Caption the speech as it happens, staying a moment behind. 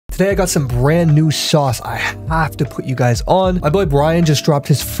Today I got some brand new sauce I have to put you guys on. My boy Brian just dropped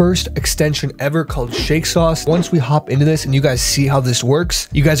his first extension ever called Shake Sauce. Once we hop into this and you guys see how this works,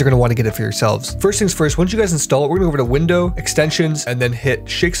 you guys are going to want to get it for yourselves. First things first, once you guys install it, we're going to go over to Window, Extensions, and then hit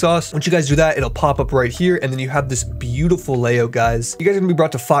Shake Sauce. Once you guys do that, it'll pop up right here, and then you have this beautiful layout, guys. You guys are going to be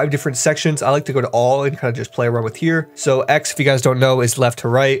brought to 5 different sections. I like to go to all and kind of just play around with here. So X, if you guys don't know, is left to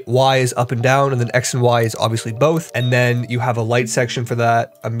right, Y is up and down, and then X and Y is obviously both. And then you have a light section for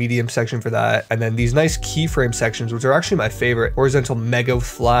that, a medium section for that, and then these nice keyframe sections, which are actually my favorite. Horizontal mega with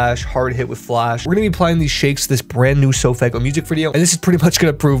flash, hard hit with flash. We're going to be applying these shakes to this brand new Sofago music video, and this is pretty much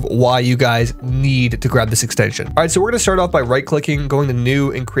going to prove why you guys need to grab this extension. All right, so we're going to start off by right-clicking, going to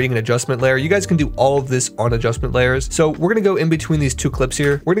new, and creating an adjustment layer. You guys can do all of this on adjustment layers. So we're going to go in between these 2 clips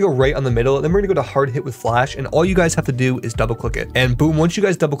here. We're going to go right on the middle, and then we're going to go to hard hit with flash, and all you guys have to do is double click it. And boom, once you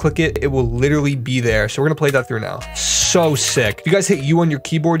guys double click it, it will literally be there. So we're going to play that through now. So sick. If you guys hit U on your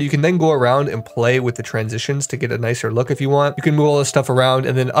keyboard, you can then go around and play with the transitions to get a nicer look if you want. You can move all this stuff around,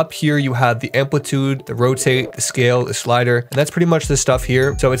 and then up here you have the amplitude, the rotate, the scale, the slider, and that's pretty much the stuff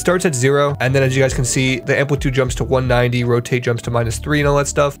here. So it starts at 0, and then as you guys can see, the amplitude jumps to 190, rotate jumps to -3 and all that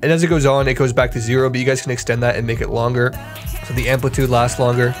stuff. And as it goes on, it goes back to 0, but you guys can extend that and make it longer. So the amplitude lasts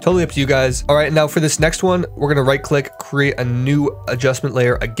longer. Totally up to you guys. All right, now for this next one, we're going to right click, create a new adjustment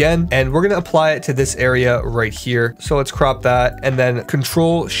layer again, and we're going to apply it to this area right here. So let's crop that, and then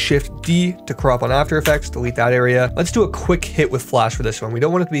Control Shift D to crop on After Effects, delete that area. Let's do a quick hit with flash for this one. We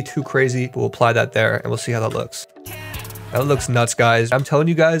don't want it to be too crazy, but we'll apply that there and we'll see how that looks. That looks nuts, guys. I'm telling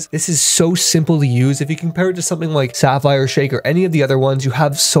you guys, this is so simple to use. If you compare it to something like Sapphire Shake or any of the other ones, you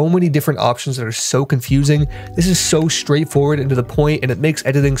have so many different options that are so confusing. This is so straightforward and to the point, and it makes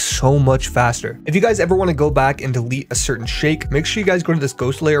editing so much faster. If you guys ever want to go back and delete a certain shake, make sure you guys go to this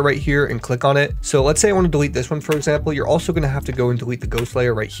ghost layer right here and click on it. So let's say I want to delete this one, for example. You're also going to have to go and delete the ghost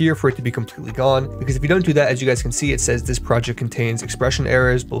layer right here for it to be completely gone. Because if you don't do that, as you guys can see, it says this project contains expression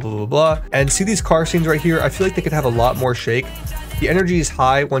errors, blah, blah, blah, blah. And see these car scenes right here? I feel like they could have a lot more shake. The energy is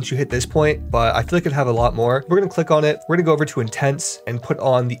high once you hit this point, but I feel like it'd have a lot more. We're going to click on it. We're going to go over to intense and put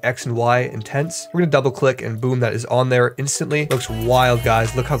on the X and Y intense. We're going to double click, and boom, that is on there instantly. Looks wild,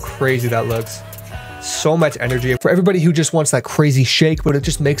 guys. Look how crazy that looks. So much energy for everybody who just wants that crazy shake, but it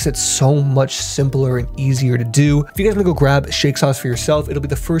just makes it so much simpler and easier to do. If you guys want to go grab Shake Sauce for yourself, it'll be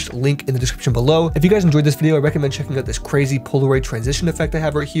the first link in the description below. If you guys enjoyed this video, I recommend checking out this crazy Polaroid transition effect I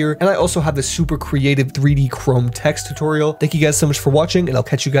have right here. And I also have this super creative 3D Chrome text tutorial. Thank you guys so much for watching, and I'll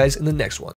catch you guys in the next one.